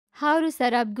how to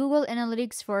set up Google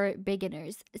Analytics for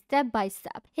beginners, step by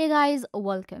step. Hey guys,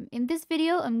 welcome. In this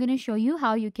video, I'm going to show you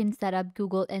how you can set up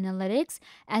Google Analytics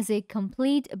as a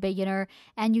complete beginner,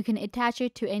 and you can attach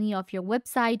it to any of your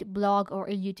website, blog, or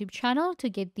a YouTube channel to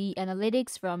get the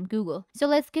analytics from Google. So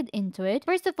let's get into it.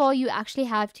 First of all, you actually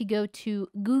have to go to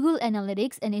Google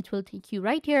Analytics and it will take you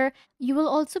right here. You will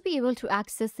also be able to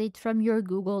access it from your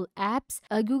Google apps.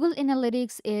 Google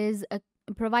Analytics is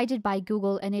provided by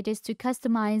Google, and it is to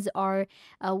customize our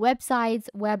websites,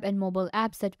 web and mobile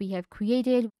apps that we have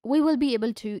created. We will be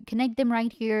able to connect them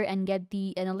right here and get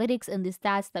the analytics and the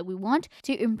stats that we want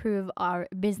to improve our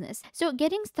business. So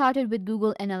getting started with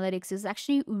Google Analytics is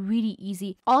actually really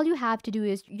easy. All you have to do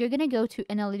is you're going to go to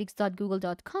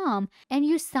analytics.google.com and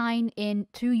you sign in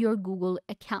through your Google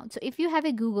account. So if you have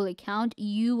a Google account,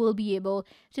 you will be able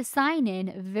to sign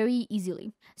in very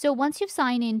easily. So once you've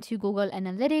signed into Google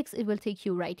Analytics, it will take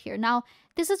you right here. Now,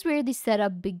 this is where the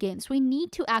setup begins. We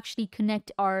need to actually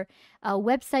connect our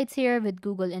websites here with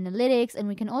Google Analytics, and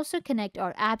we can also connect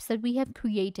our apps that we have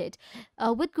created.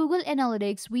 With Google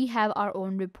Analytics, we have our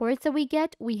own reports that we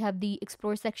get. We have the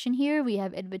Explore section here. We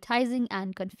have advertising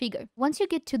and configure. Once you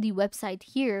get to the website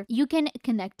here, you can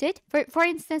connect it. For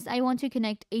instance, I want to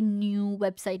connect a new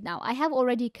website now. I have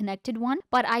already connected one,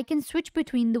 but I can switch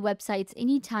between the websites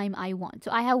anytime I want.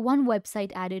 So I have one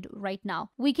website added right now.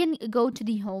 We can go to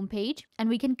the home page and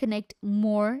we can connect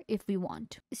more if we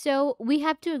want. So we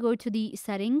have to go to the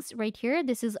settings right here.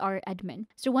 This is our admin.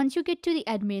 So once you get to the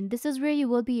admin, this is where you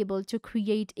will be able to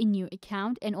create a new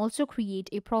account and also create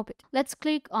a property. Let's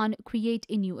click on create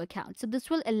a new account. So this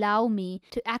will allow me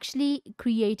to actually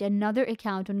create another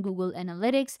account on Google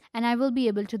Analytics, and I will be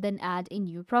able to then add a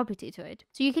new property to it.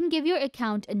 So you can give your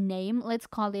account a name. Let's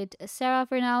call it Sarah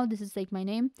for now. This is like my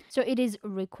name. So it is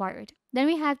required. Then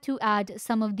we have to add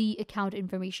some of the account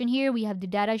information here. We have the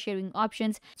data sharing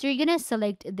options. So you're going to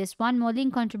select this one,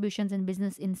 modeling contributions and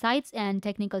business insights and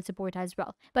technical support as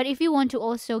well. But if you want to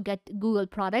also get Google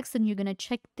products, then you're going to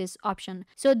check this option.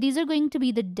 So these are going to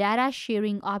be the data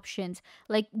sharing options.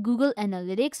 Like Google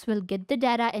Analytics will get the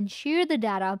data and share the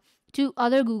data to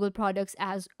other Google products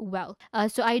as well.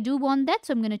 So I do want that,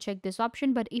 so I'm going to check this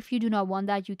option, but if you do not want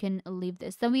that, you can leave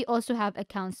this. Then we also have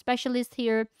account specialist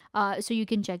here, so you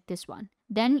can check this one.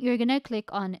 Then you're going to click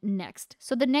on next.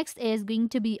 So the next is going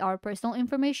to be our personal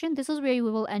information. This is where you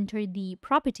will enter the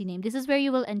property name. This is where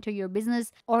you will enter your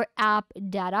business or app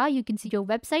data. You can see your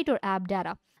website or app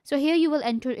data. So here you will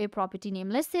enter a property name.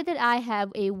 Let's say that I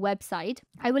have a website.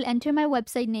 I will enter my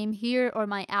website name here or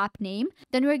my app name.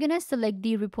 Then we're going to select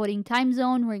the reporting time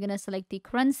zone. We're going to select the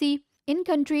currency. In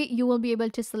country, you will be able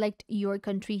to select your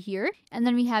country here. And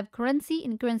then we have currency.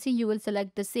 In currency, you will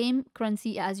select the same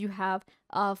currency as you have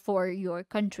for your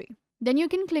country. Then you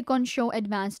can click on show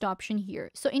advanced option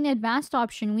here. So in advanced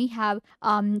option, we have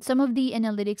some of the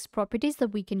analytics properties that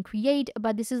we can create,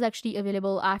 but this is actually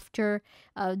available after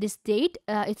this date.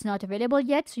 It's not available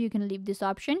yet, so you can leave this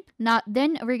option. Now,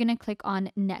 then we're going to click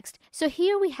on next. So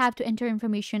here we have to enter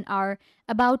information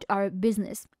about our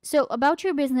business. So about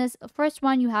your business, first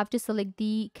one, you have to select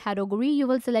the category. You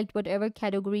will select whatever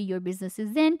category your business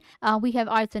is in. We have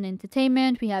arts and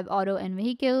entertainment, we have auto and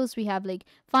vehicles, we have like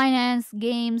finance,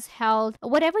 games, health,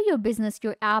 whatever your business,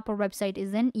 your app or website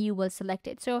is in, you will select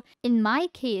it. So in my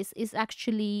case, is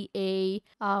actually a,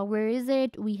 where is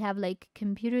it? We have like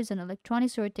computers and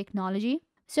electronics or technology.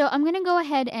 So I'm going to go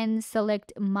ahead and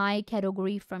select my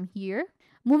category from here.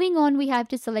 Moving on, we have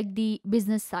to select the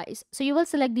business size. So you will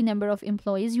select the number of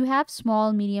employees you have,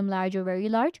 small, medium, large, or very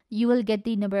large. You will get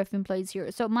the number of employees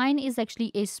here. So mine is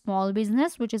actually a small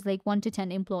business, which is like 1 to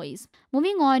 10 employees.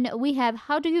 Moving on, we have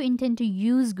how do you intend to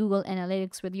use Google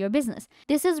Analytics with your business?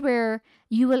 This is where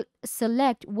you will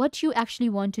select what you actually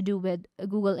want to do with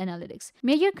Google Analytics.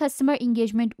 Measure customer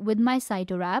engagement with my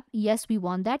site or app. Yes, we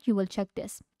want that. You will check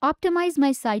this. Optimize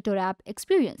my site or app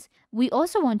experience. We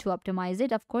also want to optimize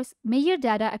it, of course. Measure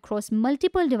data across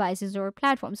multiple devices or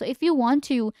platforms. So if you want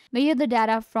to measure the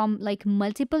data from like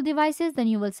multiple devices, then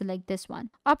you will select this one.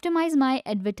 Optimize my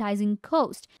advertising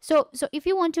cost. So if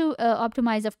you want to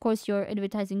optimize, of course, your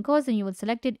advertising cost, then you will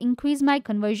select it. Increase my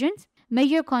conversions.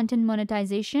 Measure content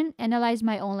monetization, analyze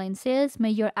my online sales,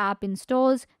 measure app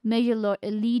installs, measure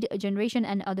lead generation,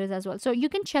 and others as well. So you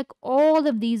can check all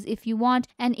of these if you want.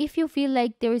 And if you feel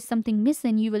like there is something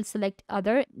missing, you will select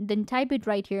other, then type it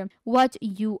right here, what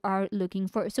you are looking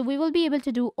for. So we will be able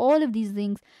to do all of these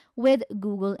things with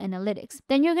Google Analytics.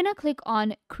 Then you're going to click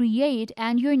on create,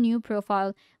 and your new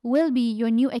profile will be,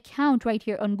 your new account right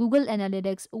here on Google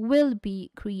Analytics will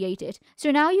be created.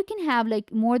 So now you can have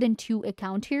like more than 2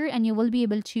 accounts here, and you will will be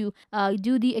able to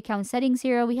do the account settings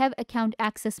here. We have account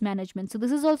access management. So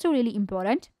this is also really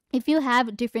important if you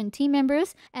have different team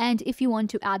members and if you want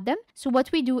to add them. So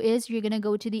what we do is you're going to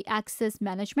go to the access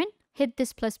management, hit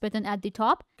this plus button at the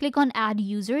top, click on add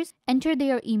users, enter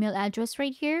their email address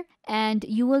right here, and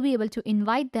you will be able to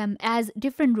invite them as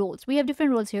different roles. We have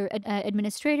different roles here: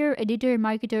 administrator, editor,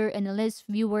 marketer, analyst,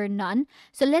 viewer, none.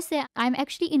 So let's say I'm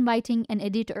actually inviting an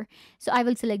editor. So I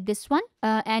will select this one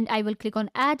and I will click on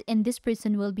add, and this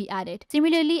person will be added.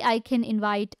 Similarly, I can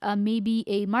invite maybe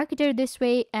a marketer this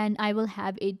way, and I will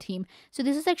have a team. So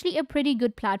this is actually a pretty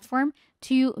good platform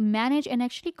to manage and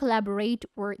actually collaborate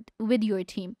with your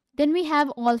team. Then we have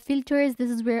all filters.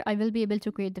 This is where I will be able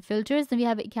to create the filters. Then we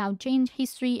have account change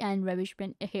history and rubbish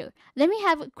bin here. Then we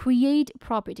have create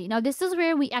property. Now this is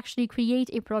where we actually create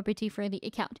a property for the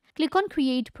account. Click on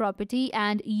create property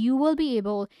and you will be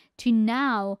able to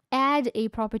now add a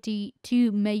property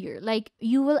to Measure. Like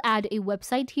you will add a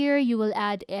website here, you will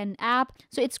add an app.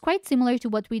 So it's quite similar to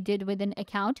what we did with an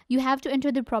account. You have to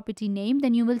enter the property name,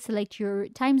 then you will select your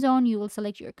time zone, you will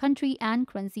select your country and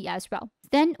currency as well.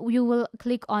 Then you will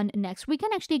click on next. We can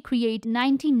actually create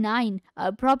 99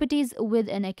 properties with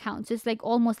an account. So it's like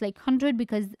almost like 100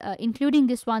 because including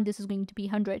this one, this is going to be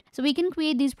 100. So we can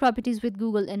create these properties with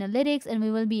Google Analytics and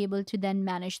we will be able to then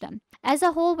manage them. As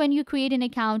a whole, when you create an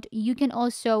account, you can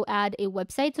also add a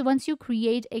website. So once you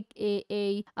create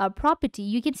a property,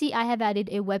 you can see I have added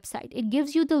a website. It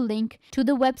gives you the link to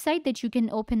the website that you can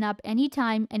open up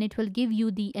anytime and it will give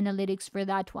you the analytics for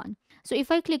that one. So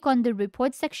if I click on the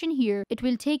report section here, it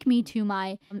will take me to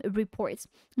my reports.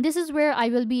 This is where I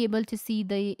will be able to see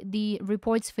the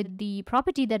reports for the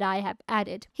property that I have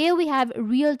added. Here we have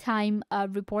real-time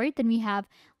report. Then we have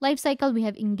life cycle, we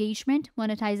have engagement,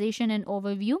 monetization, and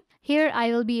overview. Here I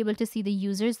will be able to see the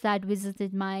users that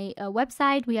visited my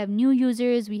website. We have new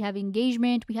users, we have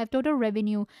engagement, we have total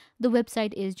revenue the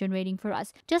website is generating for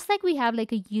us. Just like we have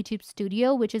like a YouTube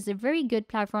studio, which is a very good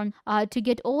platform to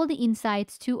get all the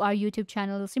insights to our YouTube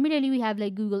channel. Similarly, we have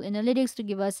like Google Analytics to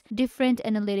give us different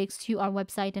analytics to our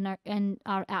website and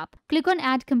our app. Click on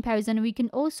add comparison. We can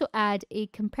also add a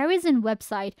comparison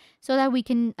website so that we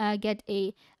can get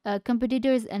a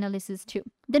competitors analysis too.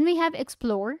 Then we have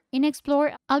Explore. In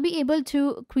Explore, I'll be able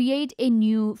to create a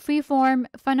new freeform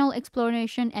funnel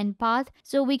exploration and path.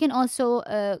 So we can also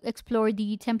explore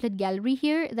the template gallery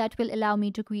here that will allow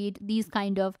me to create these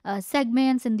kind of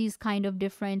segments and these kind of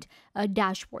different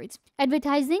dashboards.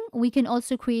 Advertising, we can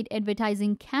also create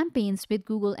advertising campaigns with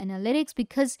Google Analytics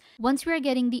because once we are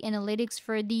getting the analytics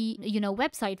for the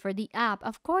website, for the app,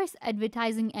 of course,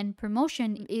 advertising and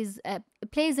promotion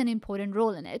plays an important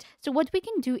role in it. So what we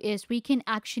can do is we can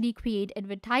actually create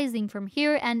advertising from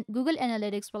here, and Google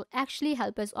Analytics will actually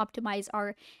help us optimize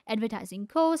our advertising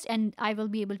cost, and I will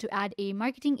be able to add a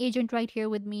marketing agent right here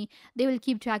with me. They will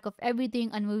keep track of everything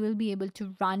and we will be able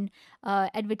to run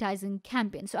advertising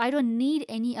campaigns. So I don't need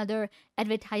any other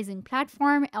advertising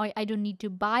platform, or I don't need to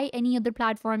buy any other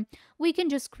platform. We can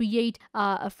just create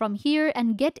from here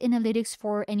and get analytics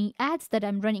for any ads that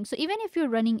I'm running. So even if you're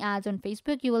running ads on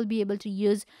Facebook, you will be able to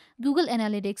use Google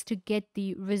Analytics to get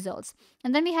the results.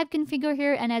 And then we have configure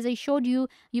here, and as I showed you,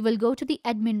 you will go to the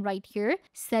admin right here,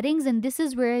 settings, and this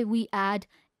is where we add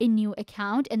a new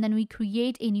account and then we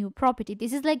create a new property.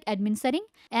 This is like admin setting,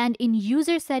 and in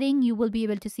user setting you will be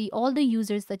able to see all the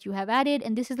users that you have added,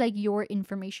 and this is like your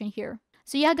information here.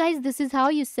 So yeah guys, this is how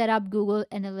you set up Google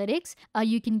Analytics.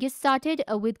 You can get started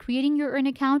with creating your own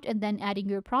account and then adding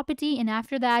your property, and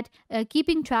after that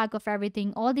keeping track of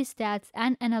everything, all the stats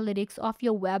and analytics of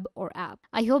your web or app.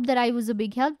 I hope that I was a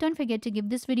big help. Don't forget to give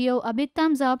this video a big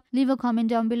thumbs up, leave a comment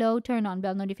down below, turn on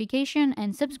bell notification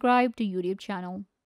and subscribe to YouTube channel.